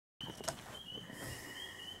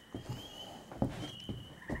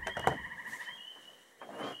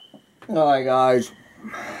Alright guys,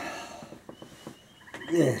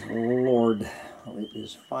 good Lord, it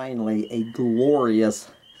is finally a glorious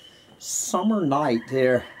summer night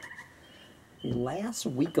here. The last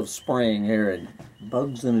week of spring here at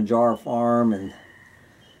Bugs in a Jar Farm, and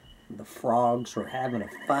the frogs are having a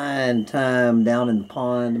fine time down in the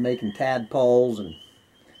pond making tadpoles, and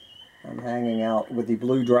I'm hanging out with the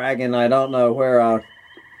blue dragon. I don't know where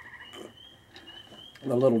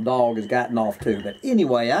the little dog has gotten off to, but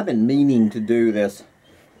anyway, I've been meaning to do this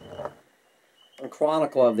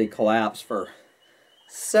Chronicle of the Collapse for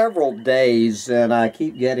several days, and I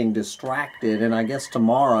keep getting distracted, and I guess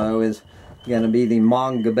tomorrow is going to be the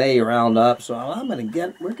Manga Bay roundup, so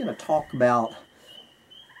we're going to talk about,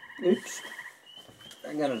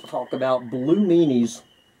 I'm going to talk about blue meanies.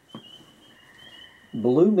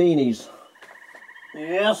 Blue meanies.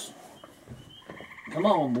 Yes. Come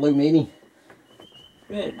on, blue meanie.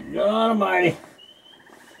 Good God Almighty.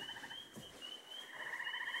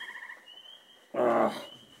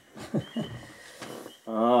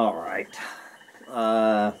 All right.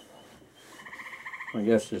 I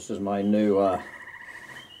guess this is my new,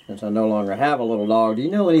 since I no longer have a little dog. Do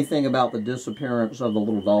you know anything about the disappearance of the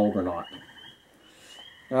little dog or not?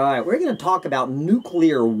 All right, we're going to talk about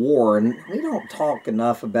nuclear war, and we don't talk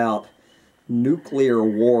enough about nuclear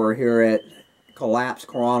war here at Collapse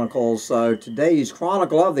Chronicles. So today's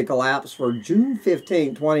Chronicle of the Collapse for June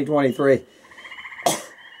 15, 2023.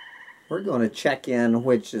 We're going to check in,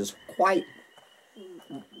 which is quite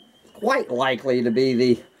likely to be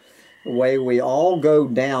the way we all go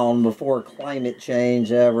down before climate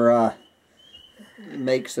change ever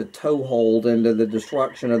makes a toehold into the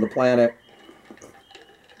destruction of the planet.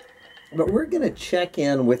 But we're going to check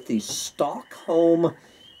in with the Stockholm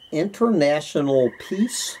International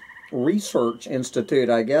Peace Research Institute.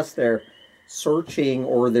 I guess they're searching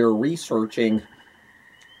or they're researching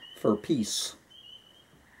for peace.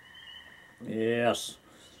 Yes.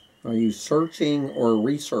 Are you searching or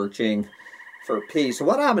researching for peace? So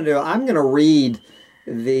what I'm going to do, I'm going to read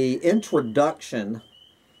the introduction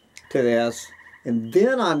to this, and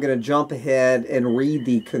then I'm going to jump ahead and read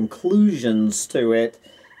the conclusions to it,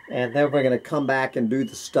 and then we're going to come back and do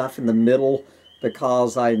the stuff in the middle,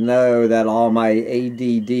 because I know that all my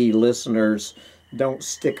ADD listeners don't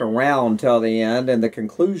stick around till the end, and the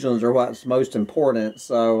conclusions are what's most important.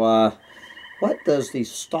 So what does the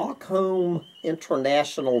Stockholm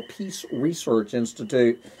International Peace Research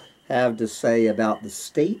Institute have to say about the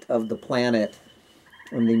state of the planet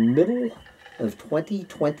in the middle of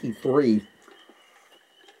 2023?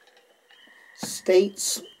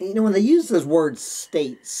 States, you know, when they use this word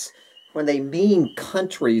states, when they mean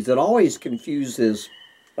countries, it always confuses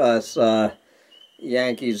us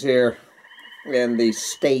Yankees here in the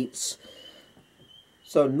states.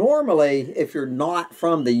 So normally, if you're not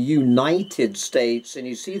from the United States and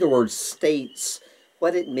you see the word states,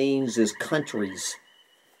 what it means is countries.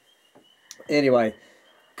 Anyway,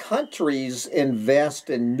 countries invest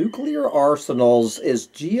in nuclear arsenals as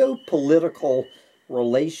geopolitical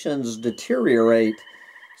relations deteriorate.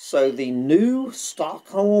 So the new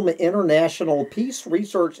Stockholm International Peace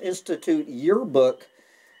Research Institute Yearbook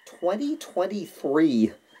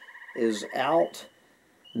 2023 is out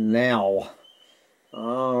now.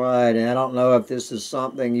 All right, and I don't know if this is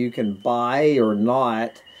something you can buy or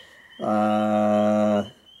not.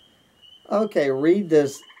 Okay, read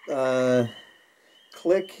this.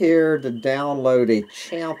 Click here to download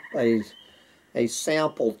a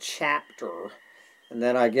sample chapter. And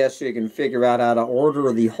then I guess you can figure out how to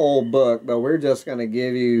order the whole book. But we're just going to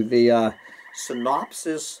give you the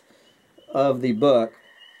synopsis of the book.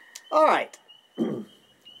 All right.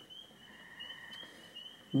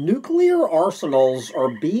 Nuclear arsenals are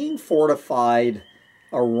being fortified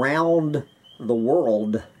around the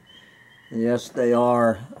world. Yes, they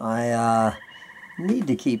are. I need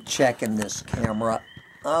to keep checking this camera.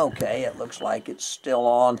 Okay, it looks like it's still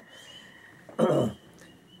on.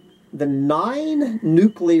 The 9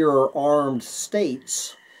 nuclear-armed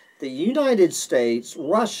states, the United States,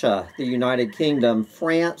 Russia, the United Kingdom,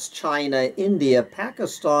 France, China, India,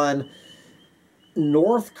 Pakistan,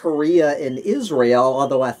 North Korea, and Israel,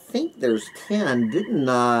 although I think there's 10. Didn't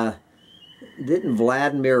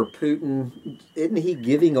Vladimir Putin, isn't he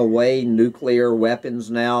giving away nuclear weapons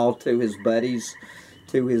now to his buddies,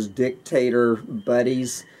 to his dictator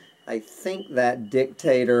buddies? I think that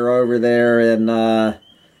dictator over there in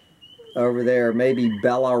maybe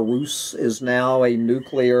Belarus is now a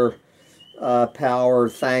nuclear power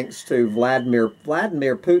thanks to Vladimir.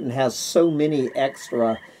 Vladimir Putin has so many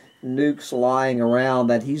extra nukes lying around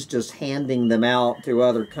that he's just handing them out to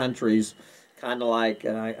other countries. Kind of like,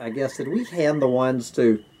 I guess, did we hand the ones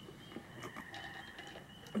to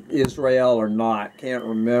Israel or not. Can't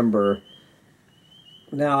remember.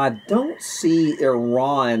 Now, I don't see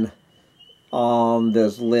Iran on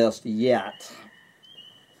this list yet.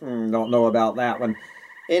 Don't know about that one.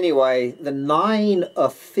 Anyway, the 9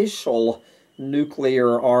 official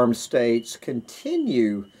nuclear armed states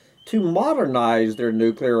continue to modernize their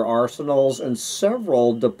nuclear arsenals, and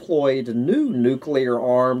several deployed new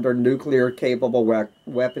nuclear-armed or nuclear-capable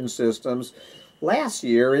weapon systems last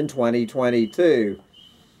year in 2022.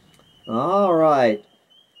 All right.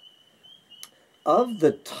 Of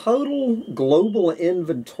the total global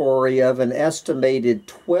inventory of an estimated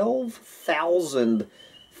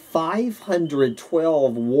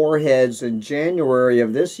 12,512 warheads in January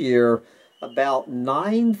of this year, about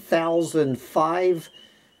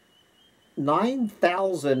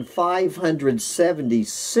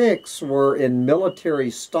 9,576 were in military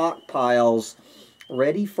stockpiles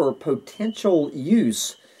ready for potential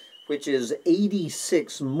use, which is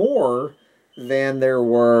 86 more than there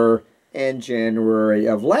were in January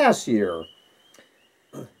of last year.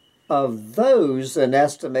 Of those, an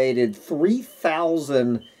estimated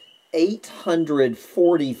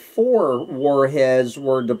 3,844 warheads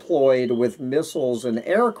were deployed with missiles and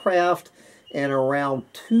aircraft, and around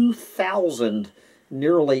 2,000,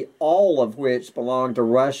 nearly all of which belonged to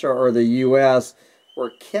Russia or the U.S.,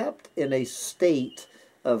 were kept in a state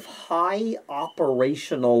of high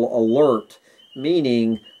operational alert,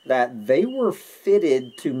 meaning that they were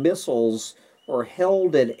fitted to missiles or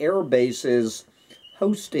held at air bases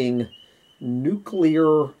hosting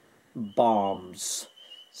nuclear bombs.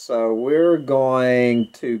 So we're going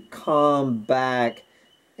to come back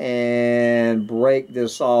and break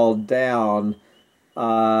this all down.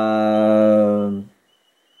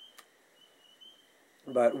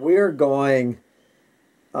 But we're going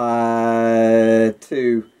to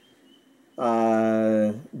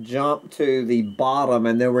jump to the bottom,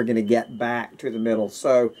 and then we're going to get back to the middle.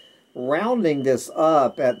 So rounding this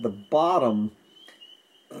up at the bottom,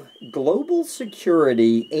 global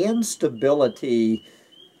security and stability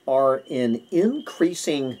are in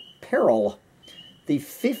increasing peril. The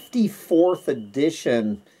 54th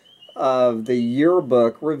edition of the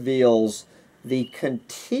yearbook reveals the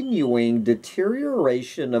continuing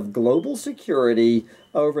deterioration of global security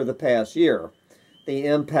over the past year. The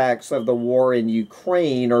impacts of the war in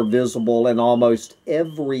Ukraine are visible in almost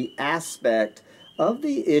every aspect of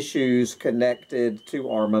the issues connected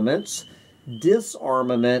to armaments,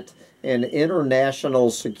 disarmament, and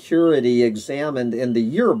international security examined in the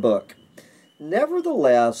yearbook.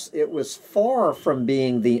 Nevertheless, it was far from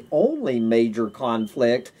being the only major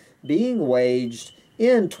conflict being waged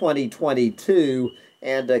in 2022,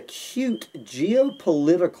 and acute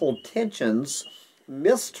geopolitical tensions,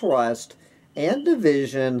 mistrust, and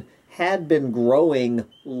division had been growing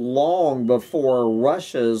long before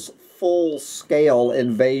Russia's full-scale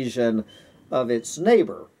invasion of its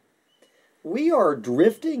neighbor. We are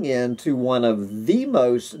drifting into one of the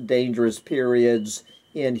most dangerous periods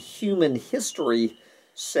in human history,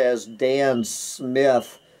 says Dan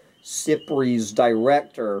Smith, CIPRI's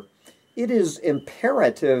director. It is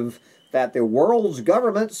imperative that the world's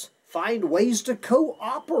governments find ways to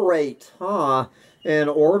cooperate, in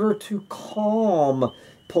order to calm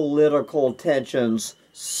political tensions,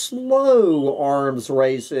 slow arms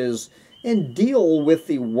races, and deal with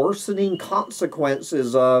the worsening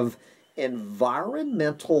consequences of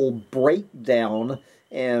environmental breakdown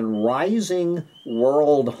and rising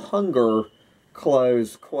world hunger,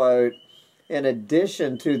 close quote. In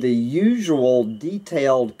addition to the usual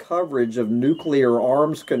detailed coverage of nuclear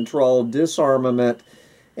arms control, disarmament,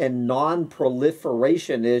 and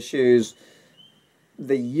non-proliferation issues,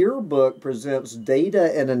 the yearbook presents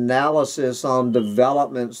data and analysis on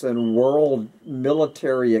developments in world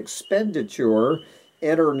military expenditure,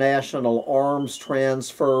 international arms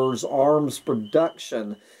transfers, arms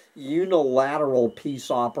production, unilateral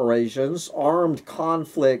peace operations, armed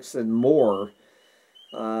conflicts, and more.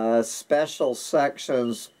 Special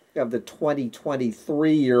sections of the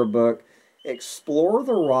 2023 yearbook explore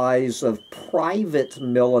the rise of private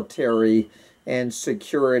military and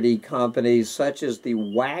security companies such as the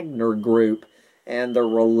Wagner Group and the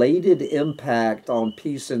related impact on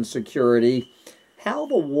peace and security, how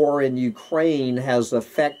the war in Ukraine has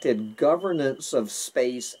affected governance of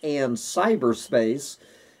space and cyberspace,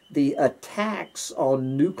 the attacks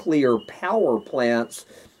on nuclear power plants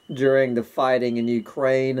during the fighting in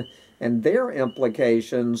Ukraine and their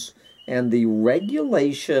implications, and the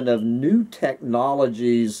regulation of new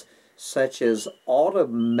technologies such as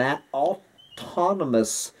autonomous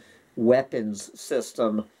weapons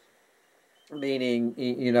system, meaning,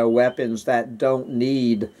 weapons that don't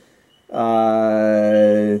need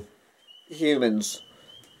humans.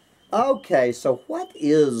 Okay, so what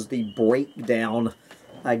is the breakdown?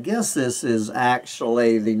 I guess this is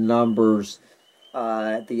actually the numbers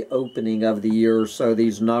at the opening of the year, so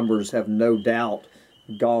these numbers have no doubt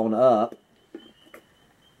gone up.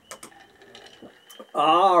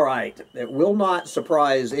 All right, it will not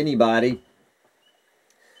surprise anybody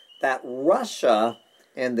that Russia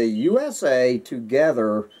and the USA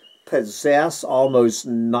together possess almost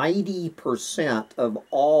 90% of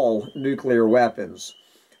all nuclear weapons.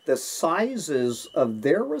 The sizes of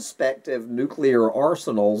their respective nuclear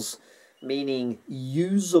arsenals, meaning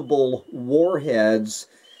usable warheads,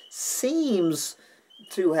 seems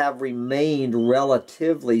to have remained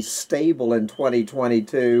relatively stable in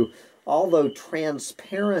 2022, although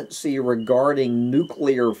transparency regarding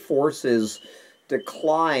nuclear forces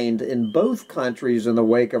declined in both countries in the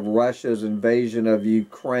wake of Russia's invasion of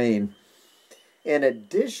Ukraine. In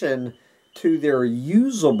addition to their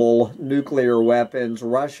usable nuclear weapons,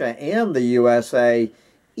 Russia and the USA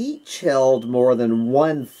each held more than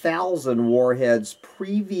 1,000 warheads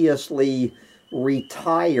previously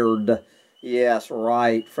retired, yes,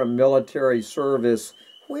 right, from military service,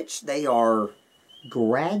 which they are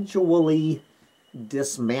gradually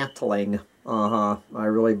dismantling. I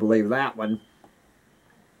really believe that one.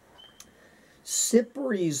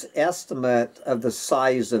 SIPRI's estimate of the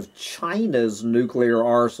size of China's nuclear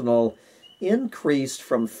arsenal increased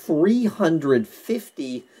from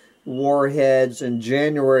 350 warheads in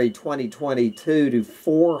January 2022 to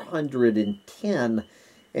 410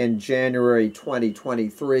 in January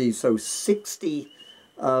 2023. So 60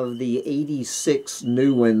 of the 86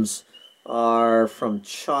 new ones are from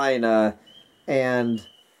China, and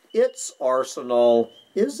its arsenal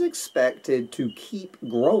is expected to keep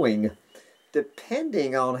growing.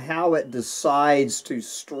 Depending on how it decides to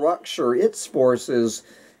structure its forces,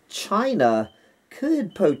 China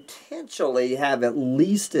could potentially have at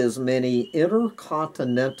least as many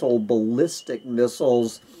intercontinental ballistic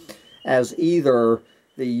missiles as either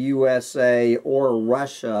the USA or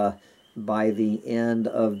Russia by the end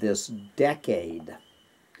of this decade.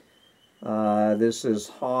 This is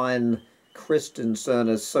Han Christensen,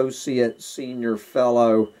 Associate Senior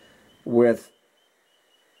Fellow with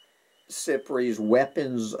SIPRI's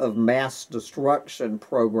Weapons of Mass Destruction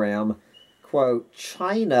program. Quote,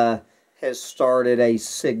 China has started a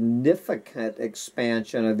significant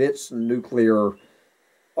expansion of its nuclear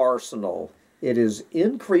arsenal. It is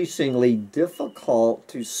increasingly difficult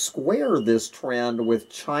to square this trend with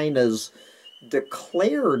China's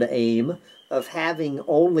declared aim of having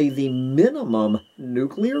only the minimum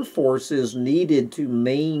nuclear forces needed to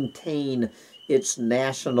maintain its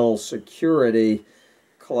national security,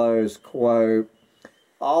 close quote.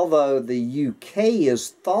 Although the UK is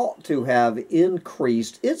thought to have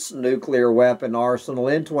increased its nuclear weapon arsenal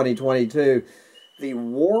in 2022, the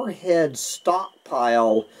warhead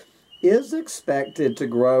stockpile is expected to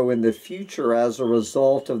grow in the future as a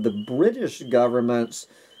result of the British government's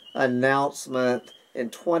announcement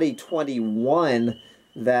in 2021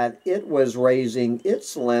 that it was raising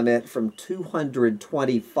its limit from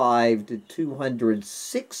 225 to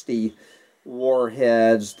 260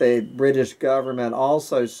 warheads. The British government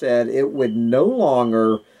also said it would no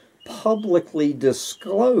longer publicly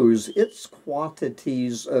disclose its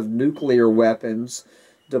quantities of nuclear weapons,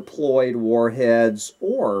 deployed warheads,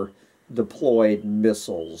 or deployed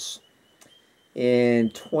missiles. In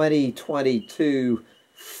 2022,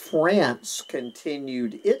 France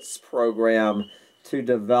continued its program to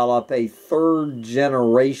develop a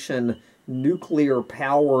third-generation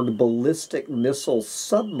nuclear-powered ballistic missile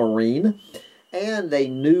submarine and a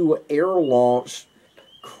new air-launched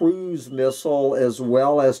cruise missile, as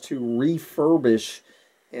well as to refurbish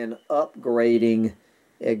and upgrading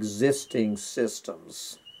existing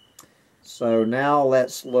systems. So now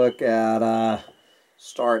let's look at,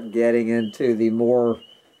 start getting into the more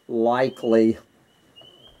likely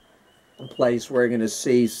place we're going to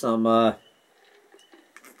see some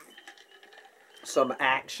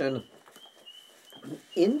action.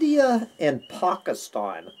 India and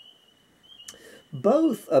Pakistan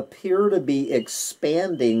both appear to be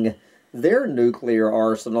expanding their nuclear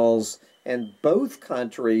arsenals, and both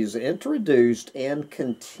countries introduced and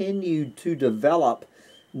continued to develop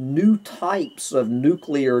new types of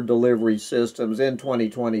nuclear delivery systems in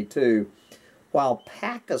 2022. While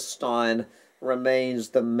Pakistan remains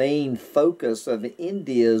the main focus of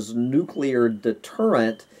India's nuclear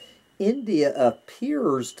deterrent, India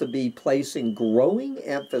appears to be placing growing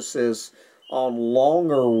emphasis on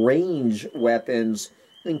longer-range weapons,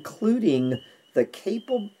 including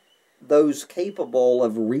those capable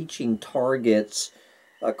of reaching targets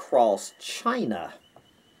across China.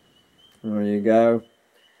 There you go.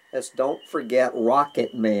 Let's don't forget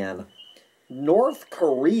Rocket Man. North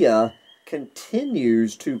Korea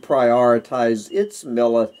continues to prioritize its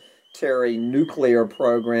military nuclear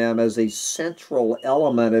program as a central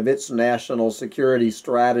element of its national security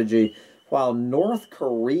strategy. While North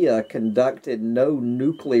Korea conducted no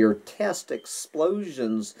nuclear test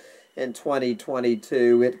explosions in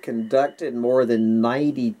 2022, it conducted more than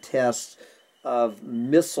 90 tests of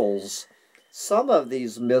missiles. Some of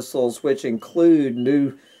these missiles, which include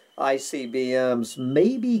new ICBMs,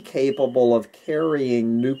 may be capable of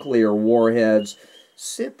carrying nuclear warheads.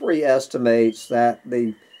 SIPRI estimates that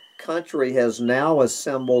the country has now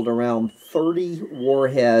assembled around 30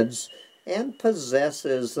 warheads and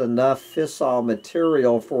possesses enough fissile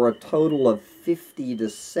material for a total of 50 to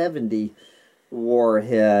 70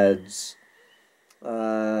 warheads.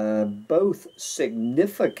 Both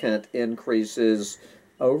significant increases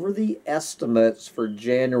over the estimates for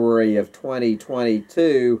January of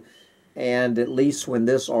 2022, and at least when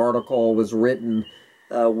this article was written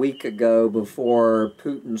a week ago, before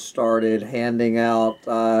Putin started handing out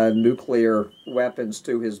nuclear weapons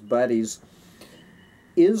to his buddies.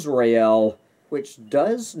 Israel, which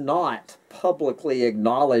does not publicly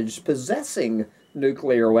acknowledge possessing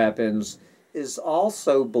nuclear weapons, is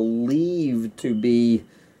also believed to be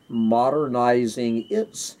modernizing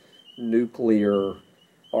its nuclear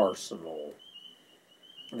arsenal.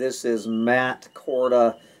 This is Matt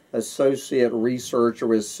Korda, associate researcher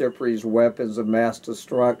with SIPRI's Weapons of Mass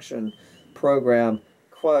Destruction program.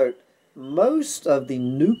 Quote, most of the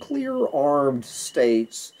nuclear-armed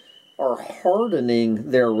states are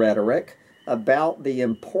hardening their rhetoric about the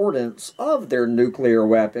importance of their nuclear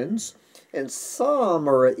weapons, and some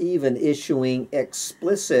are even issuing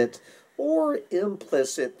explicit or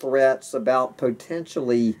implicit threats about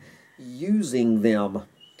potentially using them.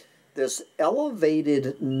 This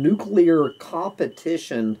elevated nuclear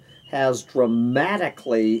competition has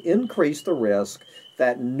dramatically increased the risk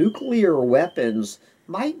that nuclear weapons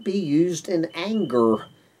might be used in anger.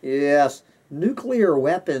 Yes, nuclear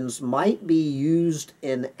weapons might be used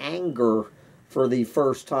in anger for the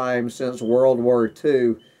first time since World War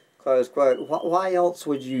II. Close quote. Why else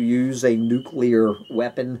would you use a nuclear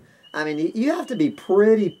weapon? I mean, you have to be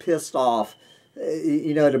pretty pissed off,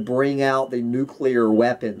 you know, to bring out the nuclear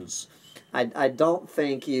weapons. I don't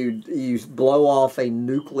think you blow off a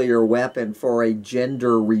nuclear weapon for a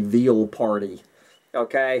gender reveal party.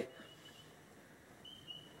 Okay?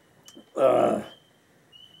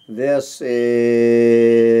 This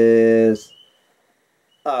is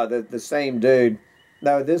the same dude.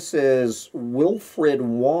 No, this is Wilfred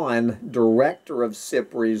Wan, director of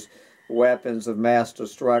SIPRI's Weapons of Mass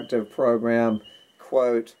Destructive program.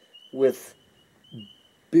 Quote, with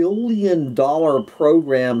billion-dollar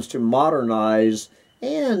programs to modernize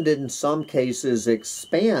and in some cases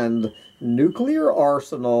expand nuclear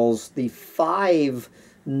arsenals, the 5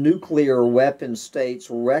 nuclear weapon states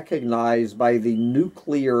recognized by the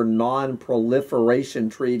Nuclear Non-Proliferation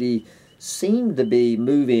Treaty seem to be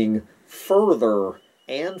moving further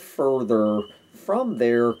and further from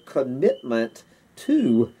their commitment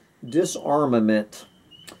to disarmament.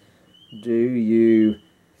 Do you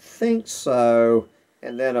think so?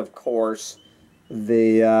 And then, of course,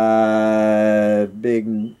 the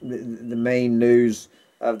main news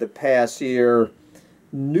of the past year,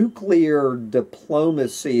 nuclear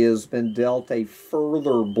diplomacy has been dealt a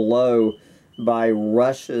further blow by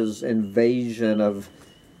Russia's invasion of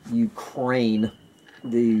Ukraine.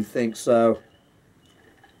 Do you think so?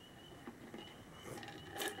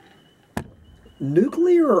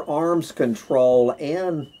 Nuclear arms control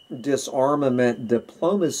and disarmament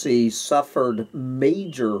diplomacy suffered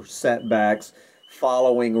major setbacks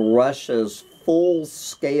following Russia's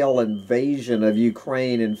full-scale invasion of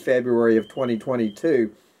Ukraine in February of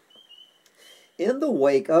 2022. In the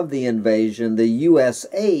wake of the invasion, the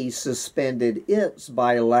USA suspended its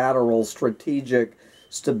bilateral strategic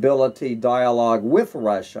stability dialogue with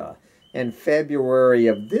Russia. In February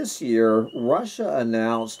of this year, Russia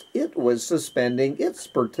announced it was suspending its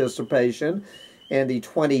participation in the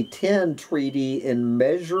 2010 treaty in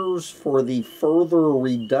measures for the further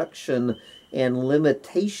reduction and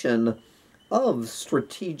limitation of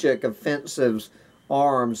strategic offensive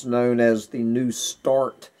arms known as the New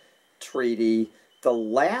START Treaty, the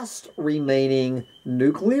last remaining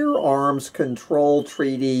nuclear arms control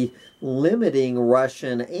treaty limiting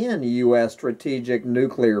Russian and U.S. strategic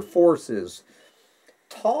nuclear forces.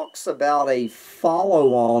 Talks about a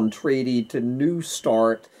follow-on treaty to New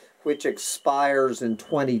START, which expires in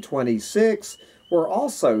 2026, were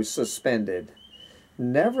also suspended.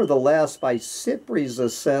 Nevertheless, by SIPRI's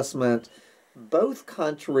assessment, both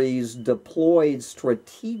countries deployed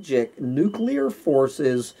strategic nuclear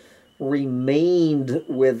forces remained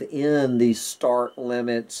within the START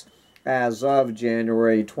limits as of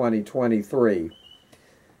January 2023.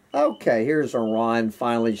 Okay, here's Iran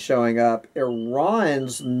finally showing up.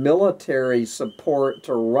 Iran's military support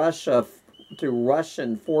to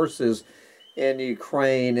Russian forces in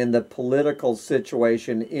Ukraine and the political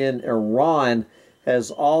situation in Iran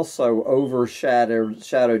has also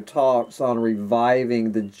overshadowed talks on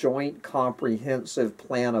reviving the Joint Comprehensive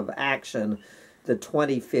Plan of Action, the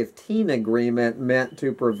 2015 agreement meant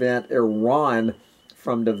to prevent Iran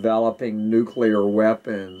from developing nuclear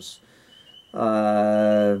weapons.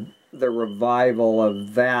 The revival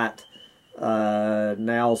of that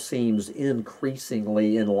now seems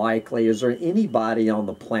increasingly unlikely. Is there anybody on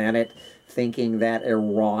the planet thinking that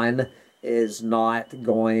Iran is not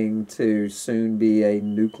going to soon be a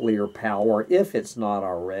nuclear power, if it's not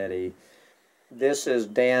already? This is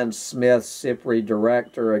Dan Smith, SIPRI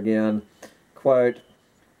director again. Quote,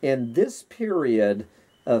 in this period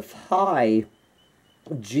of high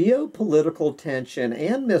geopolitical tension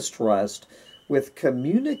and mistrust, with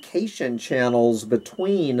communication channels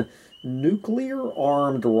between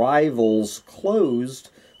nuclear-armed rivals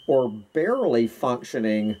closed or barely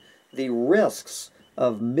functioning, the risks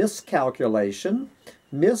of miscalculation,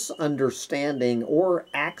 misunderstanding, or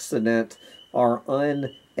accident are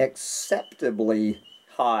unacceptably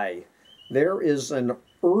high. There is an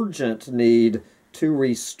urgent need to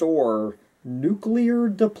restore nuclear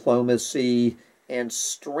diplomacy and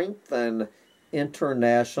strengthen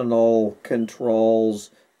international controls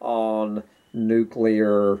on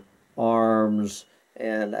nuclear arms.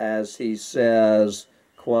 And as he says,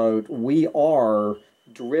 quote, we are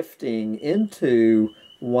drifting into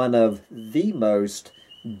one of the most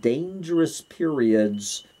dangerous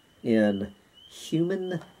periods in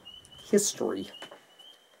human history.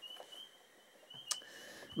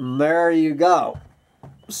 There you go.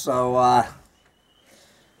 So,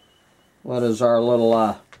 what does our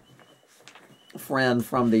little friend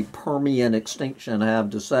from the Permian extinction have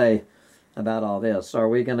to say about all this? Are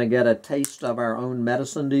we going to get a taste of our own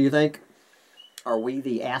medicine, do you think? Are we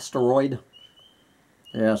the asteroid?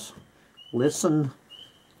 Yes. Listen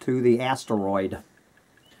to the asteroid.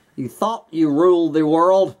 You thought you ruled the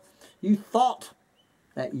world. You thought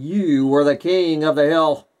that you were the king of the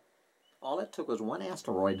hill. All it took was one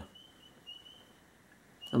asteroid.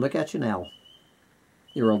 And look at you now.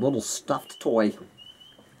 You're a little stuffed toy.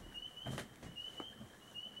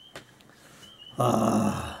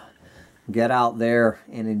 Get out there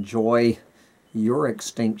and enjoy your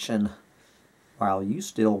extinction while you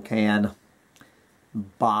still can.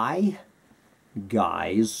 Bye,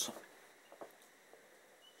 guys.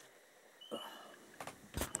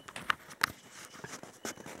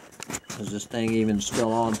 Is this thing even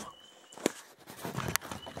still on?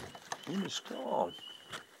 It's still on.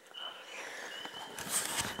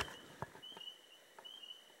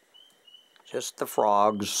 Just the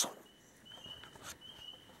frogs.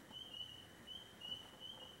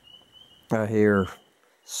 I hear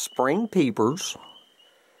spring peepers.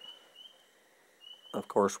 Of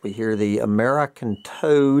course, we hear the American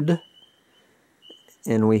toad,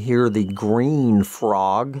 and we hear the green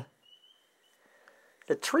frog.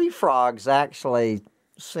 The tree frogs actually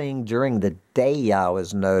sing during the day, I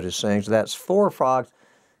was noticing. So that's 4 frogs.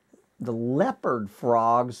 The leopard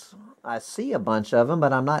frogs, I see a bunch of them,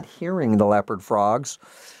 but I'm not hearing the leopard frogs.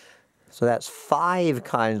 So that's 5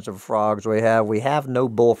 kinds of frogs we have. We have no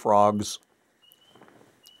bullfrogs.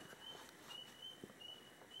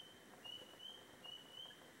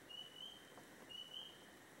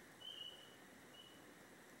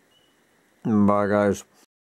 Bye, guys.